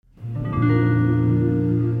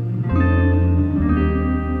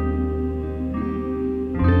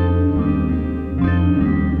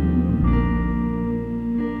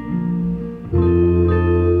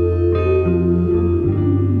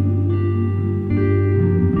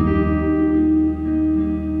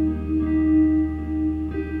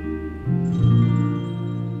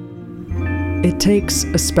It takes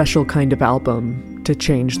a special kind of album to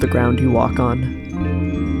change the ground you walk on.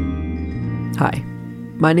 Hi,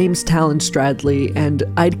 my name's Talon Stradley, and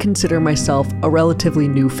I'd consider myself a relatively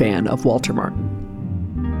new fan of Walter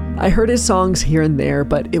Martin. I heard his songs here and there,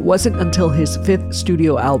 but it wasn't until his fifth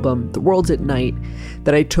studio album, The World's at Night,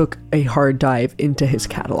 that I took a hard dive into his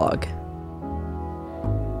catalog.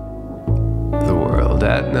 The world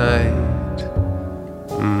at night.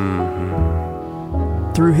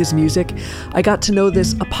 Through his music, I got to know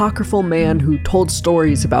this apocryphal man who told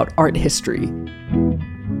stories about art history.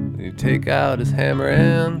 He'd take out his hammer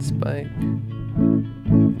and spike.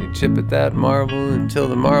 He'd chip at that marble until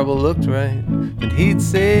the marble looked right. And he'd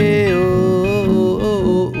say, oh,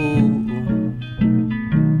 oh, oh,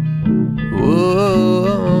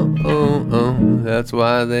 oh, oh, oh, oh. That's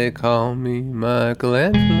why they call me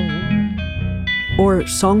Michelangelo. Or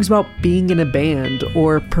songs about being in a band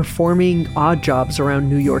or performing odd jobs around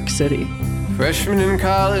New York City. Freshman in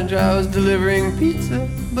college, I was delivering pizza,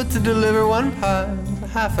 but to deliver one pie was a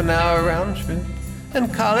half an hour round trip.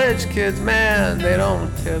 And college kids, man, they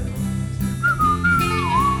don't tip.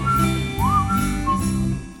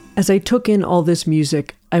 As I took in all this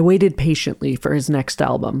music, I waited patiently for his next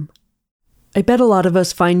album. I bet a lot of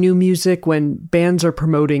us find new music when bands are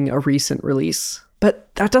promoting a recent release.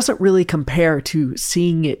 But that doesn't really compare to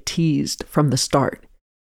seeing it teased from the start.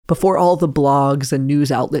 Before all the blogs and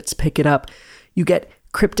news outlets pick it up, you get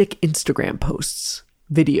cryptic Instagram posts,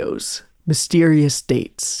 videos, mysterious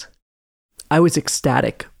dates. I was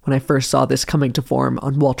ecstatic when I first saw this coming to form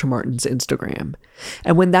on Walter Martin's Instagram.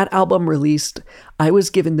 And when that album released, I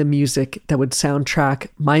was given the music that would soundtrack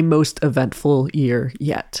my most eventful year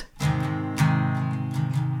yet.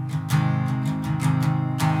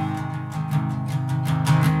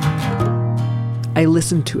 I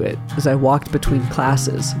listened to it as I walked between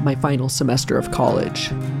classes my final semester of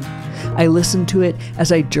college. I listened to it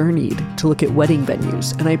as I journeyed to look at wedding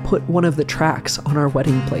venues, and I put one of the tracks on our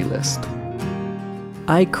wedding playlist.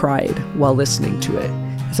 I cried while listening to it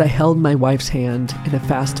as I held my wife's hand in a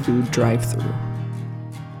fast food drive-thru.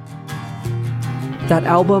 That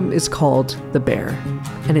album is called The Bear,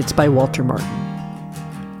 and it's by Walter Martin.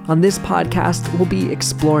 On this podcast, we'll be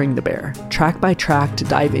exploring The Bear, track by track, to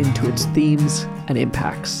dive into its themes and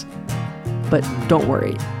impacts. But don't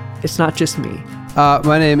worry, it's not just me.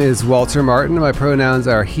 My name is Walter Martin. My pronouns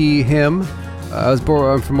are he, him. I'm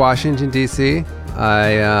from Washington, D.C.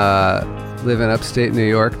 I live in upstate New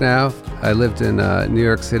York now. I lived in New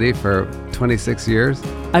York City for 26 years.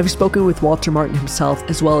 I've spoken with Walter Martin himself,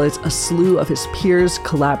 as well as a slew of his peers,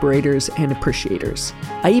 collaborators, and appreciators.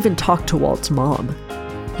 I even talked to Walt's mom.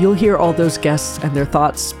 You'll hear all those guests and their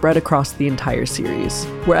thoughts spread across the entire series,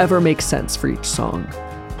 wherever makes sense for each song.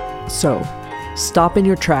 So, stop in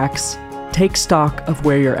your tracks, take stock of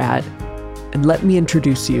where you're at, and let me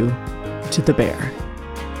introduce you to The Bear.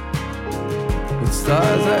 The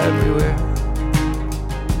stars are everywhere.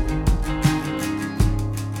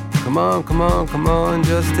 Come on, come on, come on,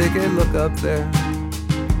 just take a look up there.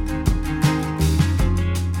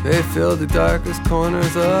 They fill the darkest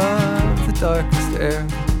corners of the darkest air.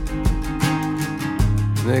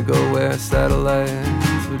 And they go where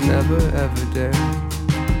satellites would never ever dare.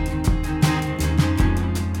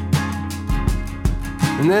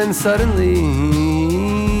 And then suddenly,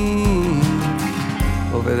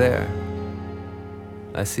 over there,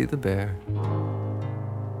 I see the bear.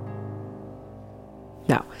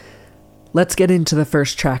 Now, let's get into the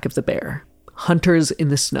first track of The Bear, Hunters in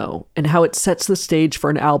the Snow, and how it sets the stage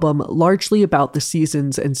for an album largely about the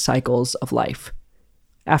seasons and cycles of life.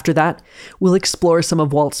 After that, we'll explore some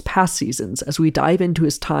of Walt's past seasons as we dive into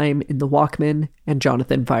his time in The Walkmen and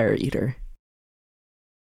Jonathan Fire Eater.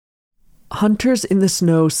 Hunters in the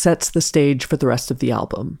Snow sets the stage for the rest of the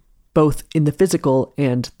album, both in the physical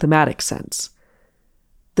and thematic sense.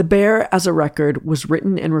 The Bear, as a record, was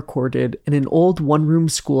written and recorded in an old one-room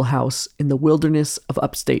schoolhouse in the wilderness of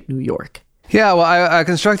upstate New York. Yeah, well, I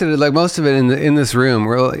constructed it, like most of it, in this room.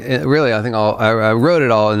 Really, I think I wrote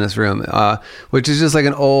it all in this room, which is just like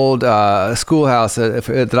an old schoolhouse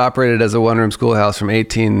that operated as a one-room schoolhouse from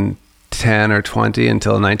 1810 or 20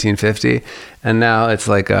 until 1950, and now it's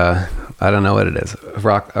like I don't know what it is, a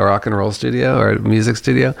rock and roll studio or a music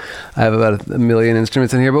studio. I have about 1 million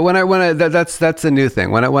instruments in here, but that's a new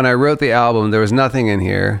thing. When I wrote the album, there was nothing in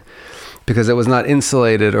here, because it was not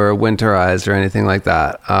insulated or winterized or anything like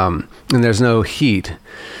that. And there's no heat.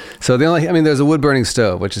 So there's a wood-burning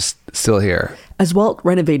stove, which is still here. As Walt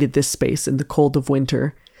renovated this space in the cold of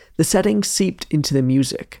winter, the setting seeped into the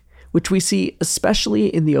music, which we see especially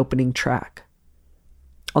in the opening track.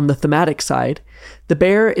 On the thematic side, The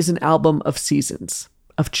Bear is an album of seasons,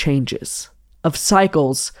 of changes, of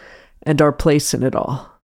cycles, and our place in it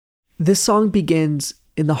all. This song begins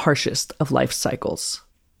in the harshest of life cycles,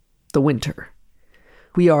 the winter.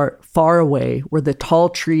 We are far away where the tall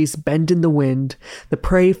trees bend in the wind, the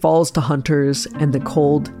prey falls to hunters, and the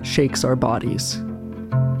cold shakes our bodies.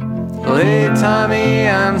 Hey Tommy,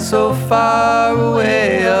 I'm so far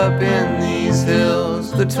away up in these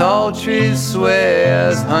hills. The tall trees sway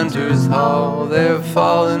as hunters haul their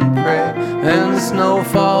fallen prey, and the snow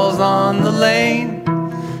falls on the lane,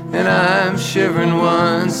 and I'm shivering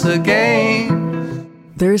once again.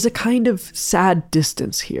 There is a kind of sad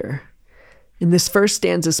distance here. In this first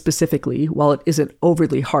stanza specifically, while it isn't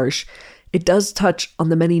overly harsh, it does touch on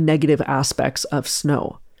the many negative aspects of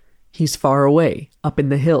snow. He's far away, up in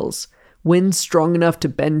the hills, wind strong enough to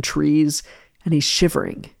bend trees, and he's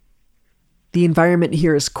shivering. The environment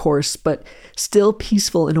here is coarse, but still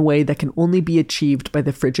peaceful in a way that can only be achieved by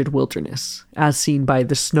the frigid wilderness, as seen by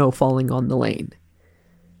the snow falling on the lane.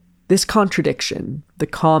 This contradiction, the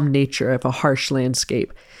calm nature of a harsh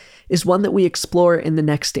landscape, is one that we explore in the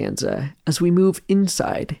next stanza as we move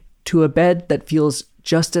inside to a bed that feels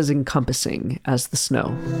just as encompassing as the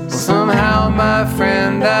snow. Somehow, my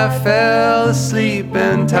friend, I fell asleep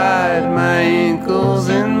and tied my ankles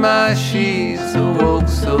in my sheets. Awoke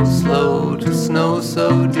so slow to snow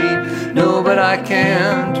so deep. No, but I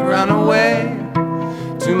can't run away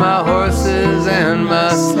to my horses and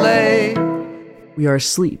my sleigh. We are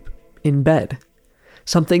asleep in bed.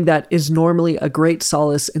 Something that is normally a great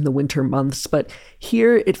solace in the winter months, but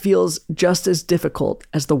here it feels just as difficult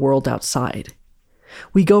as the world outside.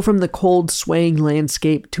 We go from the cold, swaying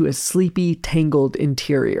landscape to a sleepy, tangled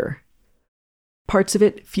interior. Parts of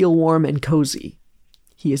it feel warm and cozy.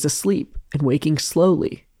 He is asleep and waking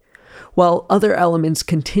slowly, while other elements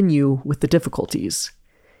continue with the difficulties.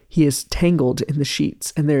 He is tangled in the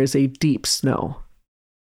sheets, and there is a deep snow.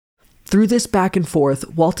 Through this back and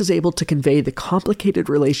forth, Walt is able to convey the complicated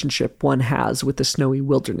relationship one has with the snowy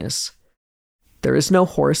wilderness. There is no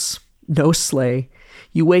horse, no sleigh.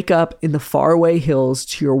 You wake up in the faraway hills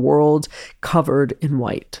to your world covered in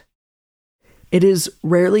white. It is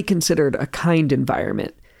rarely considered a kind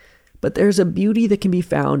environment, but there's a beauty that can be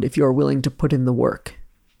found if you are willing to put in the work.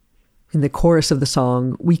 In the chorus of the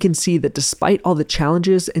song, we can see that despite all the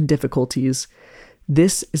challenges and difficulties,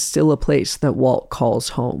 this is still a place that Walt calls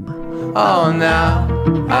home. Oh, now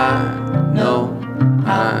I know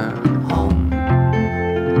I'm home.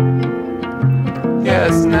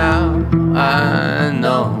 Yes, now I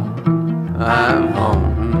know I'm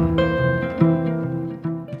home.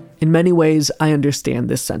 In many ways, I understand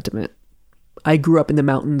this sentiment. I grew up in the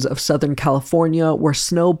mountains of Southern California where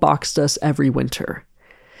snow boxed us every winter.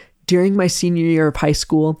 During my senior year of high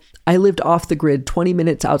school, I lived off the grid 20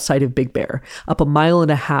 minutes outside of Big Bear, up a mile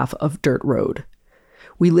and a half of dirt road.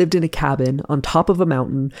 We lived in a cabin on top of a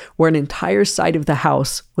mountain where an entire side of the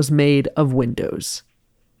house was made of windows.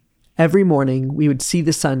 Every morning, we would see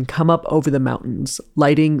the sun come up over the mountains,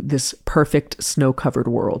 lighting this perfect snow-covered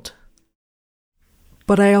world.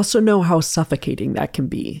 But I also know how suffocating that can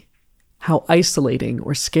be, how isolating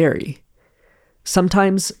or scary.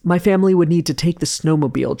 Sometimes my family would need to take the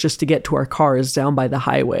snowmobile just to get to our cars down by the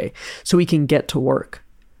highway so we can get to work.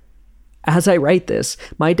 As I write this,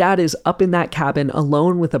 my dad is up in that cabin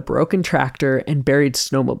alone with a broken tractor and buried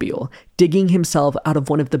snowmobile, digging himself out of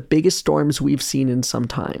one of the biggest storms we've seen in some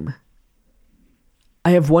time.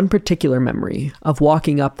 I have one particular memory of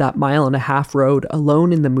walking up that mile-and-a-half road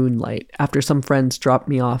alone in the moonlight after some friends dropped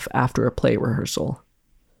me off after a play rehearsal.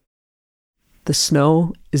 The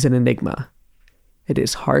snow is an enigma. It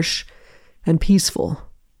is harsh and peaceful,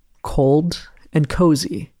 cold and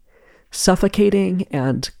cozy, suffocating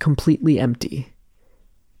and completely empty.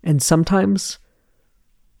 And sometimes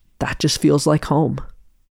that just feels like home.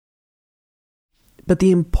 But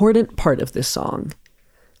the important part of this song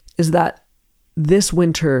is that this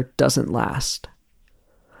winter doesn't last.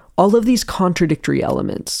 All of these contradictory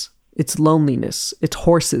elements, its loneliness, its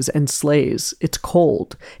horses and sleighs, its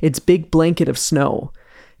cold, its big blanket of snow,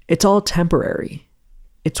 it's all temporary.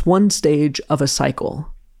 It's one stage of a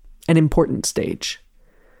cycle, an important stage,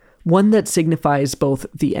 one that signifies both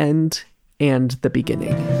the end and the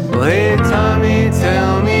beginning. Well, hey, Tommy,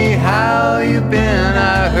 tell me how you been.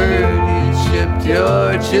 I heard you chipped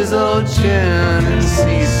your chiseled chin, and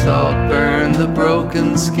sea salt burned the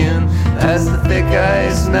broken skin as the thick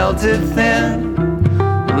ice melted thin.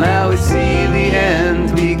 Well, now we see the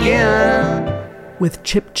end begin. With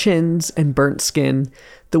chipped chins and burnt skin,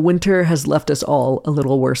 the winter has left us all a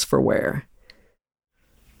little worse for wear.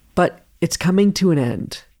 But it's coming to an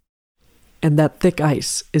end, and that thick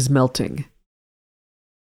ice is melting.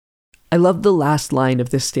 I love the last line of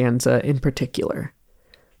this stanza in particular.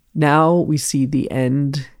 Now we see the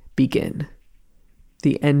end begin.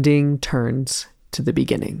 The ending turns to the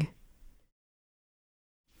beginning.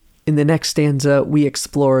 In the next stanza, we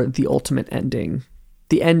explore the ultimate ending.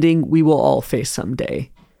 The ending we will all face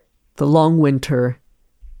someday. The long winter,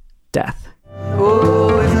 death.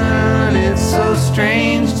 Oh, isn't it so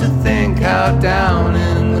strange to think how down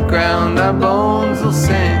in the ground our bones will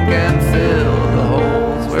sink and fill the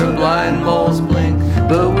holes where blind moles blink,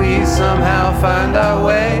 but we somehow find our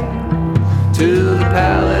way to the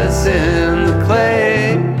palace in the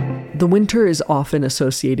clay. The winter is often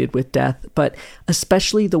associated with death, but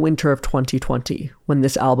especially the winter of 2020, when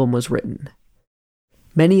this album was written.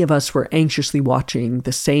 Many of us were anxiously watching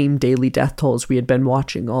the same daily death tolls we had been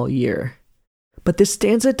watching all year. But this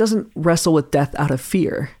stanza doesn't wrestle with death out of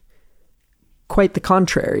fear. Quite the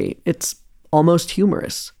contrary, it's almost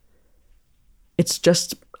humorous. It's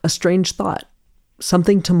just a strange thought,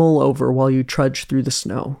 something to mull over while you trudge through the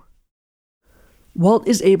snow. Walt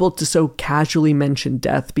is able to so casually mention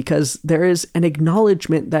death because there is an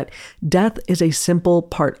acknowledgement that death is a simple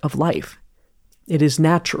part of life. It is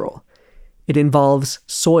natural. It involves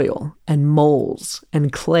soil and moles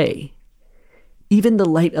and clay. Even the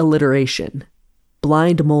light alliteration,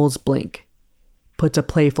 blind moles blink, puts a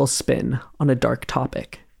playful spin on a dark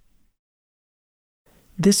topic.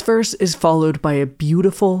 This verse is followed by a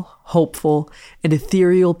beautiful, hopeful, and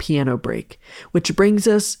ethereal piano break, which brings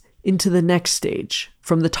us into the next stage,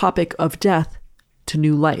 from the topic of death to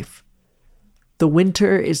new life. The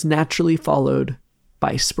winter is naturally followed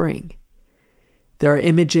by spring. There are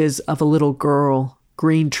images of a little girl,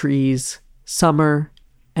 green trees, summer,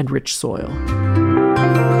 and rich soil.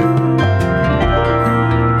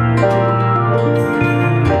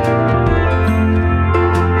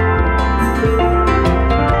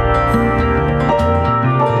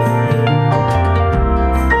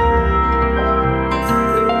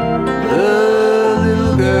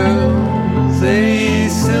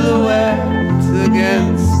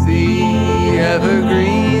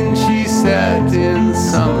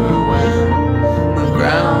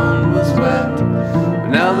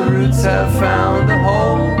 Have found a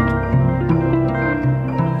hold,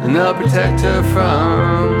 and they'll protect her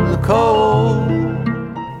from the cold.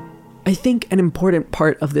 I think an important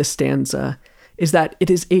part of this stanza is that it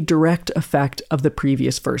is a direct effect of the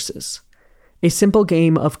previous verses, a simple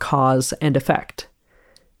game of cause and effect.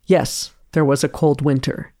 Yes, there was a cold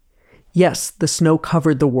winter. Yes, the snow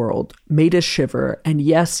covered the world, made us shiver, and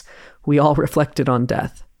yes, we all reflected on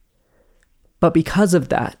death. But because of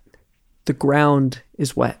that, the ground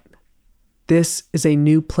is wet. This is a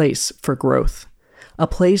new place for growth, a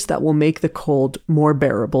place that will make the cold more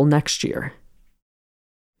bearable next year.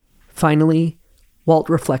 Finally, Walt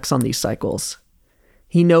reflects on these cycles.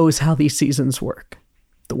 He knows how these seasons work.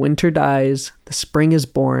 The winter dies, the spring is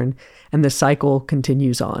born, and the cycle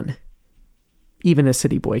continues on. Even a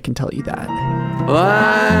city boy can tell you that. Well,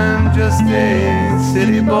 I'm just a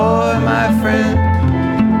city boy, my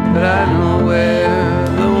friend, but I know where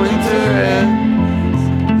the winter ends.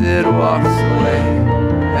 It walks away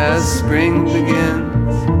as spring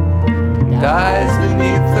begins, dies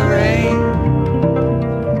beneath the rain,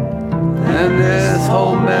 and this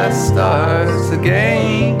whole mess starts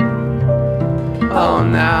again. Oh,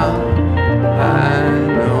 now I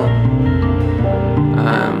know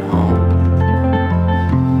I'm home.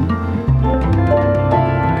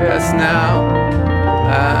 Yes, now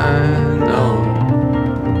I know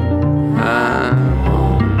I'm home.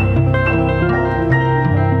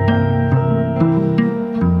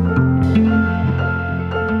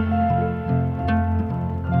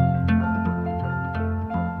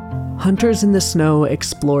 Hunters in the Snow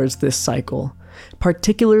explores this cycle,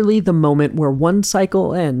 particularly the moment where one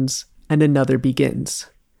cycle ends and another begins.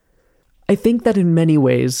 I think that in many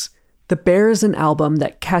ways, The Bear is an album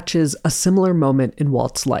that catches a similar moment in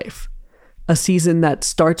Walt's life, a season that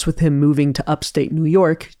starts with him moving to upstate New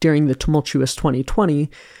York during the tumultuous 2020,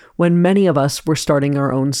 when many of us were starting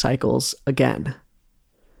our own cycles again.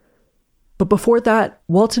 But before that,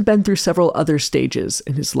 Walt had been through several other stages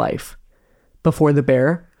in his life. Before The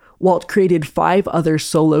Bear, Walt created 5 other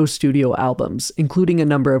solo studio albums, including a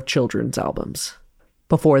number of children's albums.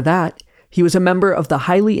 Before that, he was a member of the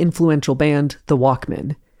highly influential band The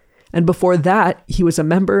Walkmen. And before that, he was a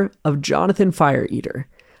member of Jonathan Fire Eater,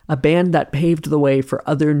 a band that paved the way for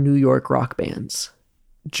other New York rock bands.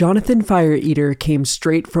 Jonathan Fire Eater came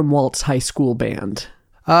straight from Walt's high school band.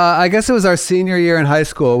 I guess it was our senior year in high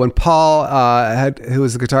school when Paul, who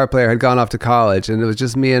was the guitar player, had gone off to college, and it was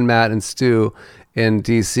just me and Matt and Stu in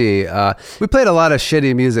DC. We played a lot of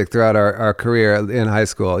shitty music throughout our career in high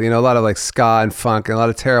school. A lot of like ska and funk and a lot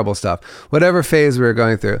of terrible stuff, whatever phase we were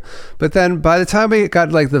going through. But then by the time we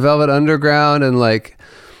got like the Velvet Underground and like,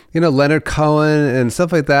 Leonard Cohen and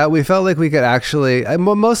stuff like that, we felt like we could actually,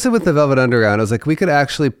 mostly with the Velvet Underground, it was like we could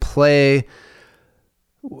actually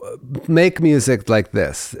make music like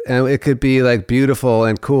this, and it could be like beautiful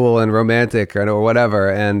and cool and romantic or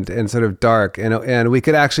whatever, and sort of dark, and we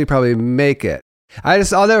could actually probably make it.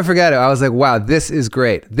 I'll never forget it. I was like, wow, this is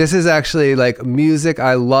great. This is actually like music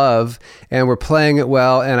I love, and we're playing it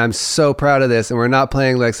well, and I'm so proud of this, and we're not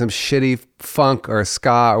playing like some shitty funk or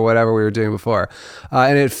ska or whatever we were doing before.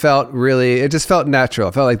 And it just felt natural.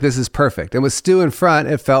 It felt like this is perfect. And with Stu in front,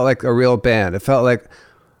 it felt like a real band. It felt like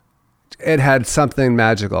it had something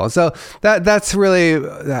magical. So that's really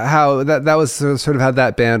how that was sort of how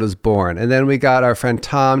that band was born. And then we got our friend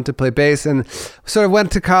Tom to play bass, and sort of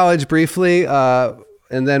went to college briefly.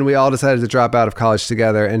 And then we all decided to drop out of college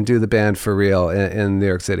together and do the band for real in New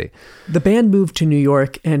York City. The band moved to New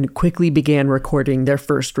York and quickly began recording their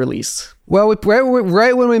first release. Well,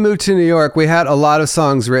 right when we moved to New York, we had a lot of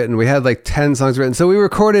songs written. We had like 10 songs written. So we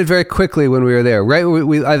recorded very quickly when we were there.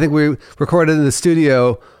 I think we recorded in the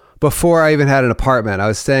studio before I even had an apartment. I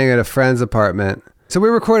was staying at a friend's apartment. So we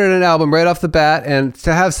recorded an album right off the bat, and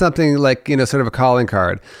to have something like, sort of a calling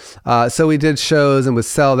card. So we did shows and would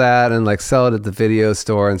sell that and like sell it at the video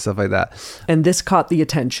store and stuff like that. And this caught the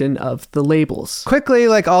attention of the labels. Quickly,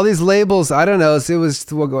 like all these labels, I don't know, it was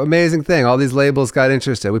an amazing thing. All these labels got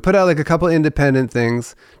interested. We put out like a couple independent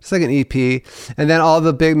things, just like an EP, and then all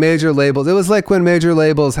the big major labels. It was like when major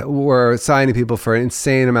labels were signing people for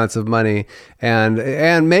insane amounts of money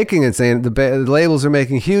and making insane, the labels were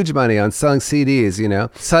making huge money on selling CDs.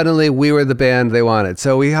 Suddenly we were the band they wanted.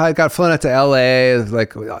 So we got flown out to LA,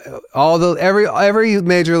 like every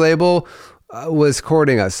major label was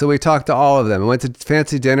courting us. So we talked to all of them and went to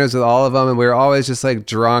fancy dinners with all of them. And we were always just like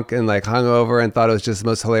drunk and like hungover and thought it was just the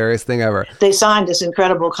most hilarious thing ever. They signed this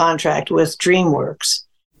incredible contract with DreamWorks.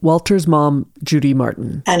 Walter's mom, Judy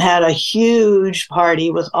Martin. And had a huge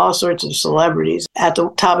party with all sorts of celebrities at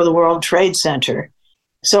the top of the World Trade Center.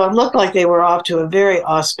 So it looked like they were off to a very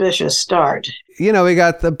auspicious start. We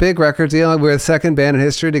got the big record deal. We're the second band in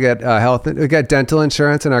history to get we got dental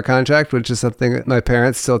insurance in our contract, which is something that my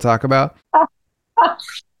parents still talk about.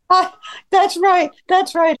 That's right.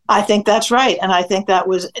 I think that's right. And I think that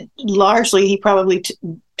was largely, he probably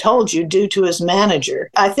told you, due to his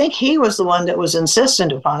manager. I think he was the one that was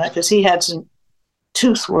insistent upon it because he had some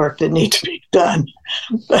tooth work that needed to be done.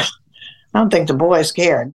 But I don't think the boys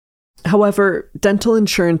cared. However, dental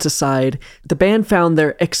insurance aside, the band found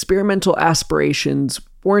their experimental aspirations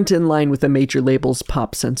weren't in line with the major label's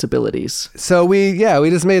pop sensibilities. So we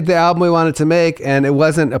just made the album we wanted to make, and it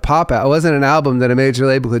wasn't a pop album. It wasn't an album that a major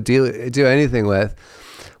label could do anything with.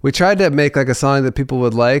 We tried to make like a song that people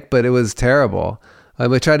would like, but it was terrible.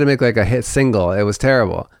 We tried to make like a hit single. It was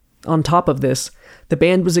terrible. On top of this, the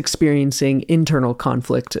band was experiencing internal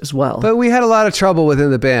conflict as well. But we had a lot of trouble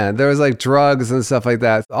within the band. There was like drugs and stuff like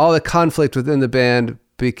that. All the conflict within the band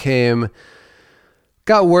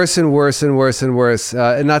got worse and worse and worse and worse.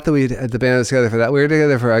 And not that the band was together for that. We were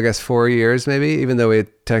together for, I guess, 4 years maybe, even though we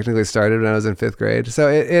had technically started when I was in 5th grade. So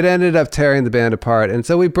it ended up tearing the band apart. And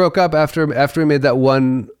so we broke up after we made that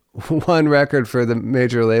one record for the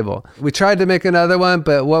major label. We tried to make another one,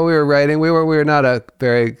 but what we were writing, we were not a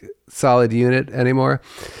very solid unit anymore.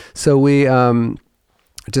 So we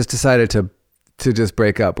just decided to just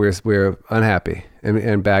break up. We were unhappy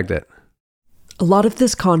and bagged it. A lot of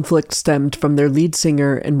this conflict stemmed from their lead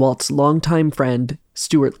singer and Walt's longtime friend,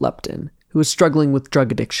 Stuart Lupton, who was struggling with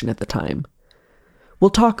drug addiction at the time. We'll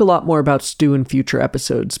talk a lot more about Stu in future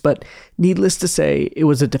episodes, but needless to say, it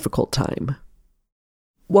was a difficult time.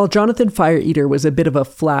 While Jonathan Fire Eater was a bit of a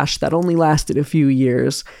flash that only lasted a few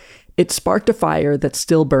years, it sparked a fire that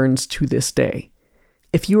still burns to this day.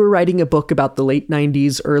 If you were writing a book about the late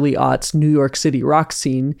 90s, early aughts New York City rock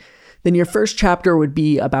scene, then your first chapter would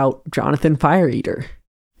be about Jonathan Fire Eater.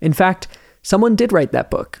 In fact, someone did write that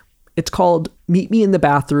book. It's called Meet Me in the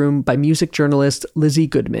Bathroom by music journalist Lizzie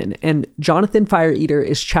Goodman, and Jonathan Fire Eater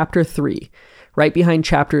is chapter 3, right behind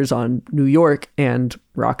chapters on New York and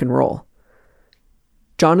rock and roll.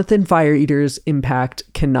 Jonathan Fire Eater's impact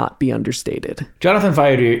cannot be understated. Jonathan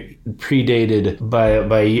Fire Eater predated by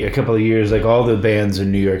a couple of years, like all the bands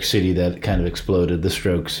in New York City that kind of exploded, The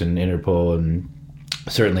Strokes and Interpol and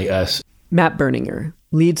certainly us. Matt Berninger,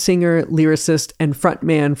 lead singer, lyricist, and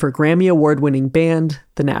frontman for Grammy Award-winning band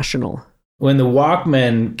The National. When the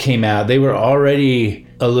Walkmen came out, they were already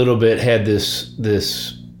a little bit, had this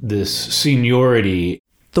seniority.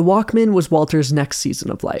 The Walkmen was Walter's next season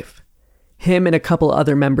of life. Him and a couple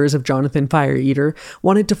other members of Jonathan Fire Eater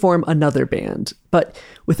wanted to form another band, but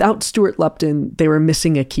without Stuart Lupton, they were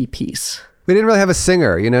missing a key piece. We didn't really have a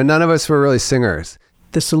singer. None of us were really singers.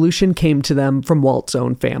 The solution came to them from Walt's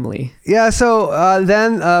own family. Yeah, so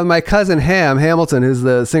then my cousin Hamilton, who's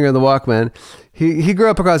the singer of the Walkmen, he grew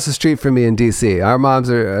up across the street from me in D.C. Our moms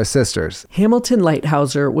are sisters. Hamilton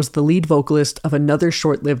Lighthouser was the lead vocalist of another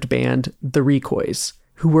short-lived band, The Recoys,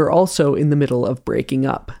 who were also in the middle of breaking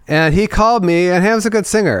up. And he called me, and Ham's a good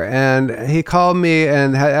singer, and he called me,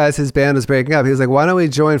 and as his band was breaking up, he was like, "Why don't we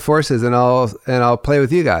join forces and I'll play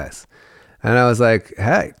with you guys?" And I was like,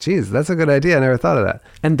 "Hey, geez, that's a good idea. I never thought of that."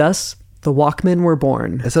 And thus, the Walkmen were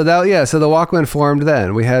born. So the Walkmen formed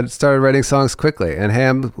then. We had started writing songs quickly, and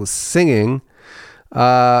Ham was singing.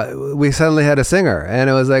 We suddenly had a singer, and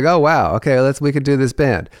it was like, oh wow, okay, we could do this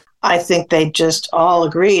band. I think they just all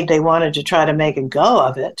agreed they wanted to try to make a go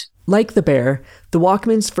of it. Like the Bear, the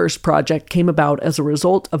Walkmen's first project came about as a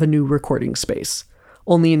result of a new recording space.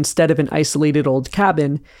 Only instead of an isolated old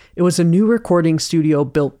cabin, it was a new recording studio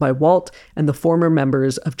built by Walt and the former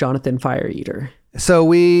members of Jonathan Fire Eater. So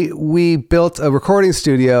we built a recording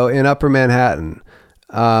studio in Upper Manhattan,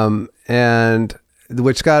 and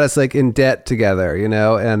which got us like in debt together,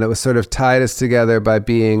 and it was sort of tied us together by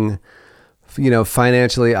being,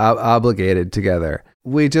 financially obligated together.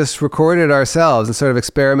 We just recorded ourselves and sort of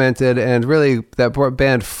experimented, and really that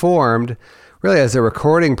band formed really as a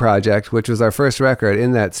recording project, which was our first record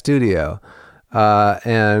in that studio.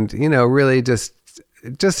 And, really just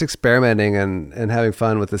experimenting and having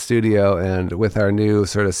fun with the studio and with our new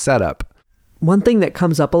sort of setup. One thing that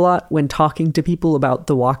comes up a lot when talking to people about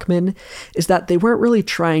the Walkmen is that they weren't really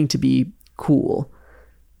trying to be cool.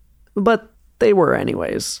 But they were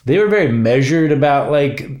anyways. They were very measured about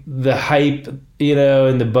like the hype,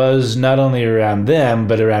 and the buzz, not only around them,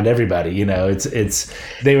 but around everybody.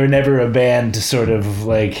 They were never a band to sort of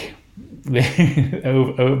like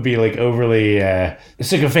be like overly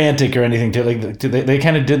sycophantic or anything. They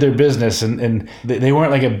kind of did their business, and they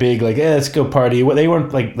weren't like a big like let's go party. They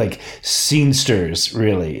weren't like scenesters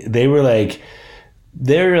really. They were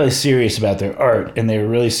really serious about their art, and they were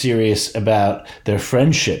really serious about their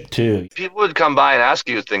friendship too. People would come by and ask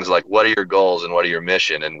you things like, "What are your goals and what are your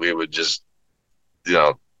mission?" And we would just,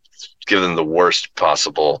 give them the worst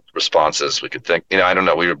possible responses we could think. I don't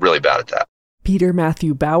know. We were really bad at that. Peter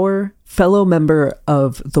Matthew Bauer, fellow member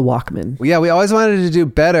of the Walkmen. Yeah, we always wanted to do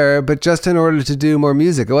better, but just in order to do more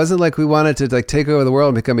music. It wasn't like we wanted to like take over the world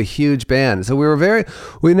and become a huge band. So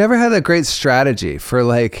we never had a great strategy for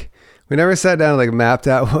we never sat down and like mapped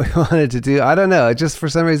out what we wanted to do. I don't know. It just for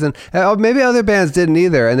some reason, maybe other bands didn't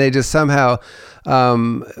either, and they just somehow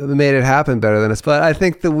made it happen better than us. But I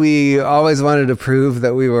think that we always wanted to prove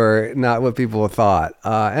that we were not what people thought.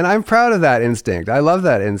 And I'm proud of that instinct. I love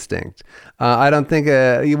that instinct. I don't think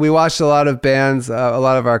we watched a lot of bands, a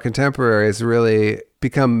lot of our contemporaries really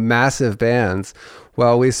become massive bands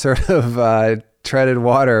while we sort of treaded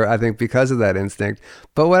water, I think, because of that instinct.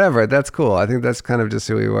 But whatever, that's cool. I think that's kind of just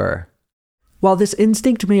who we were. While this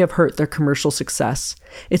instinct may have hurt their commercial success,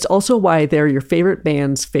 it's also why they're your favorite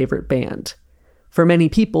band's favorite band. For many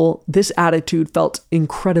people, this attitude felt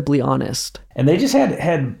incredibly honest. And they just had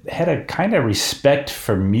a kind of respect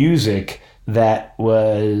for music that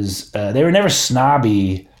was, they were never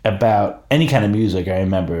snobby about any kind of music, I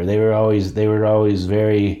remember. They were always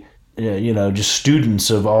very, just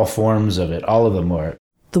students of all forms of it. All of them were.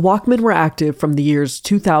 The Walkmen were active from the years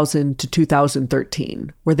 2000 to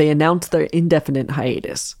 2013, where they announced their indefinite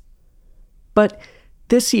hiatus. But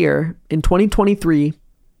this year, in 2023,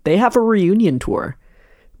 they have a reunion tour.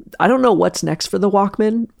 I don't know what's next for the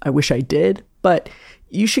Walkmen. I wish I did, but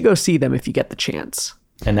you should go see them if you get the chance.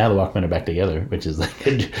 And now the Walkmen are back together, which is like,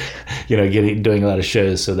 doing a lot of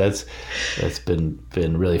shows. So that's been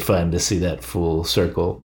really fun to see that full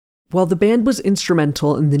circle. While the band was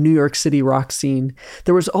instrumental in the New York City rock scene,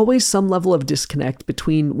 there was always some level of disconnect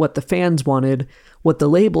between what the fans wanted, what the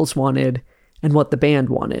labels wanted, and what the band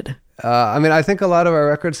wanted. I think a lot of our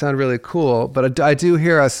records sound really cool, but I do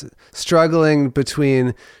hear us struggling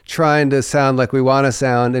between trying to sound like we want to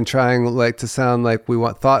sound and trying like to sound like we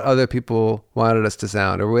thought other people wanted us to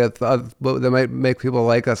sound, or that might make people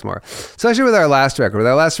like us more. Especially with our last record. With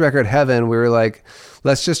our last record, Heaven, we were like,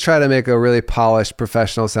 let's just try to make a really polished,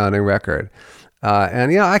 professional sounding record.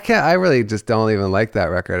 I really just don't even like that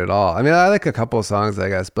record at all. I mean, I like a couple of songs, I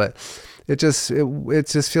guess, but it just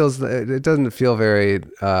feels, it doesn't feel very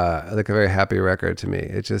like a very happy record to me.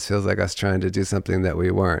 It just feels like us trying to do something that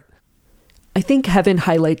we weren't. I think Heaven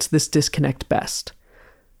highlights this disconnect best.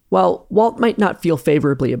 While Walt might not feel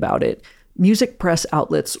favorably about it, music press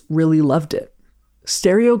outlets really loved it.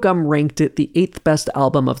 Stereogum ranked it the 8th best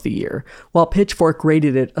album of the year, while Pitchfork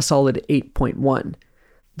rated it a solid 8.1.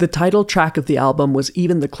 The title track of the album was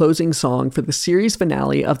even the closing song for the series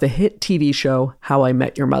finale of the hit TV show How I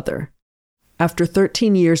Met Your Mother. After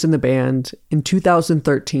 13 years in the band, in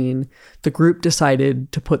 2013, the group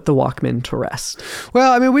decided to put the Walkman to rest.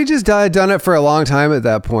 Well, I mean, we just had done it for a long time at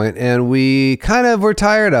that point, and we kind of were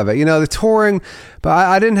tired of it. You know, the touring, but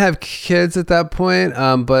I didn't have kids at that point,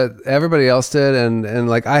 but everybody else did, and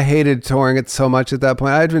like I hated touring it so much at that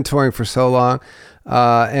point. I had been touring for so long,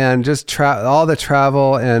 and just all the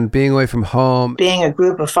travel and being away from home. Being a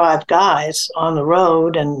group of 5 guys on the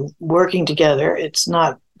road and working together, it's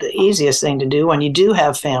not the easiest thing to do when you do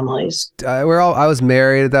have families. I was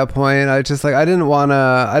married at that point. I just I didn't want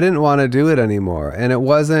to do it anymore. And it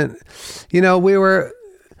wasn't, you know,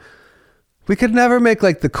 we could never make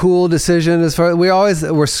like the cool decision as far, we always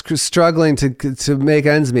were struggling to make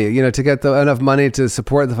ends meet, you know, to get enough money to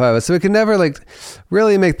support the 5 of us. So we could never like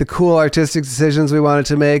really make the cool artistic decisions we wanted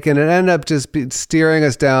to make. And it ended up just steering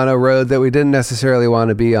us down a road that we didn't necessarily want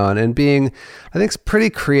to be on, and being, I think, pretty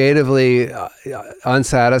creatively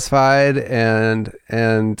unsatisfied, and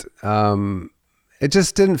it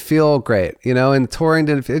just didn't feel great, you know, and touring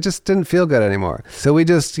it just didn't feel good anymore. So we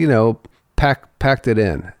just, you know, packed it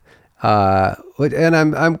in. And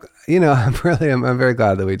I'm very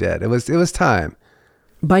glad that we did. It was time.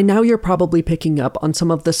 By now, you're probably picking up on some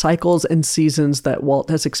of the cycles and seasons that Walt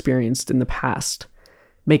has experienced in the past.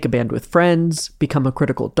 Make a band with friends, become a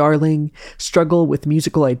critical darling, struggle with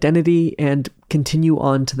musical identity, and continue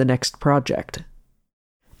on to the next project.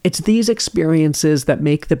 It's these experiences that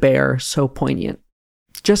make The Bear so poignant.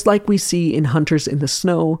 Just like we see in Hunters in the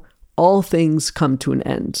Snow, all things come to an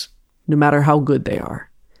end, no matter how good they are.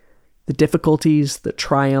 The difficulties, the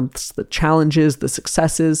triumphs, the challenges, the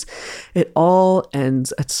successes, it all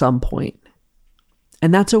ends at some point.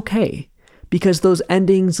 And that's okay, because those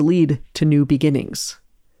endings lead to new beginnings.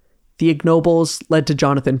 The Ignobles led to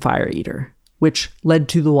Jonathan Fireeater, which led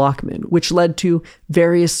to the Walkman, which led to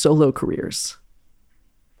various solo careers.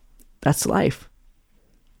 That's life.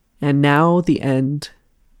 And now the end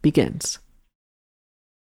begins.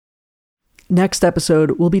 Next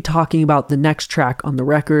episode, we'll be talking about the next track on the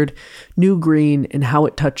record, New Green, and how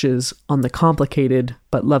it touches on the complicated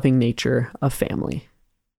but loving nature of family.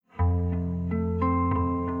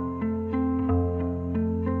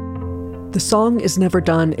 The Song Is Never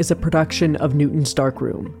Done is a production of Newton's Dark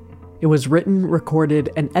Room. It was written, recorded,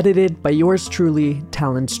 and edited by yours truly,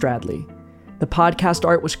 Talon Stradley. The podcast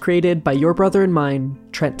art was created by your brother and mine,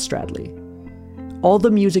 Trent Stradley. All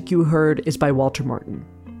the music you heard is by Walter Martin.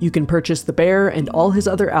 You can purchase The Bear and all his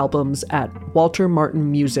other albums at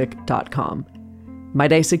waltermartinmusic.com.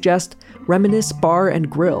 Might I suggest Reminisce Bar and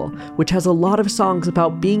Grill, which has a lot of songs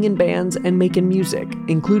about being in bands and making music,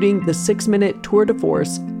 including the 6-minute tour de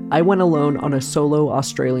force, I Went Alone on a Solo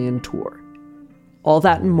Australian Tour. All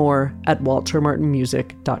that and more at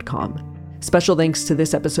waltermartinmusic.com. Special thanks to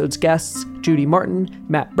this episode's guests, Judy Martin,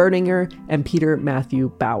 Matt Berninger, and Peter Matthew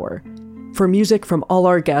Bauer. For music from all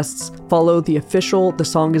our guests, follow the official The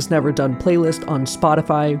Song Is Never Done playlist on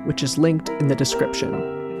Spotify, which is linked in the description.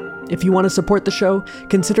 If you want to support the show,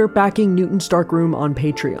 consider backing Newton's Dark Room on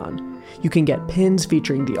Patreon. You can get pins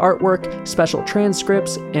featuring the artwork, special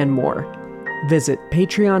transcripts, and more. Visit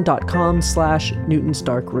patreon.com/Newton's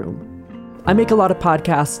Dark Room. I make a lot of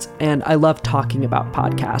podcasts, and I love talking about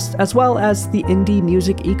podcasts, as well as the indie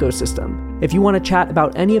music ecosystem. If you want to chat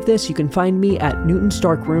about any of this, you can find me at Newton's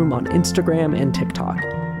Dark Room on Instagram and TikTok.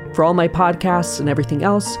 For all my podcasts and everything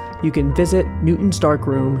else, you can visit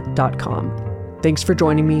newtonsdarkroom.com. Thanks for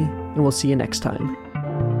joining me, and we'll see you next time.